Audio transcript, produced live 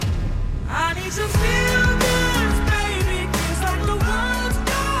some feel-goods, baby. It's like the world's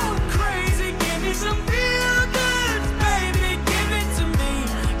gone crazy. Give me some feel-goods, baby. Give it to me.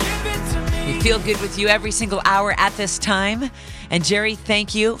 Give it to me. We feel good with you every single hour at this time. And Jerry,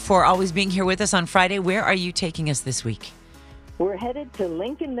 thank you for always being here with us on Friday. Where are you taking us this week? We're headed to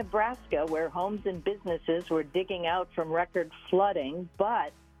Lincoln, Nebraska, where homes and businesses were digging out from record flooding,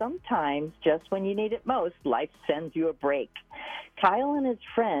 but sometimes, just when you need it most, life sends you a break. Kyle and his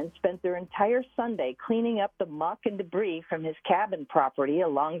friends spent their entire Sunday cleaning up the muck and debris from his cabin property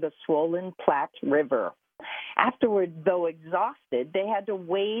along the swollen Platte River. Afterward, though exhausted, they had to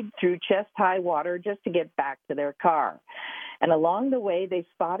wade through chest-high water just to get back to their car. And along the way, they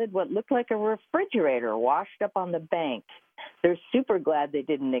spotted what looked like a refrigerator washed up on the bank. They're super glad they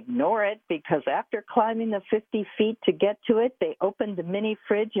didn't ignore it, because after climbing the 50 feet to get to it, they opened the mini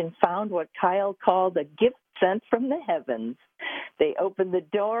fridge and found what Kyle called a gift sent from the heavens. They opened the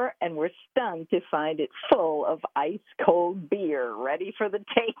door and were stunned to find it full of ice-cold beer ready for the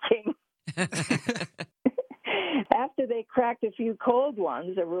taking. After they cracked a few cold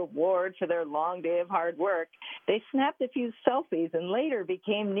ones, a reward for their long day of hard work, they snapped a few selfies and later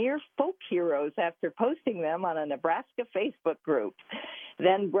became near folk heroes after posting them on a Nebraska Facebook group.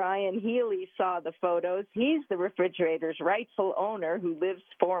 Then Brian Healy saw the photos. He's the refrigerator's rightful owner who lives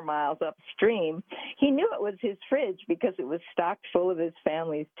 4 miles upstream. He knew it was his fridge because it was stocked full of his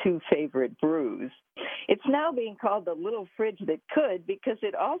family's 2 favorite brews. It's now being called the little fridge that could, because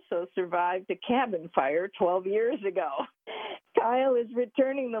it also survived a cabin fire 12 years ago. Kyle is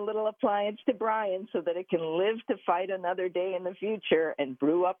returning the little appliance to Brian so that it can live to fight another day in the future and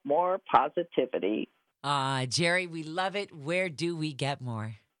brew up more positivity. Jerry, we love it. Where do we get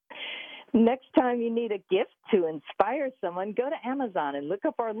more? Next time you need a gift to inspire someone, go to Amazon and look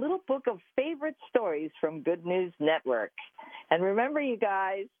up our little book of favorite stories from Good News Network. And remember, you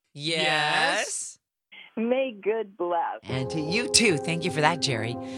guys, Yes. may good bless. And to you too. Thank you for that, Jerry.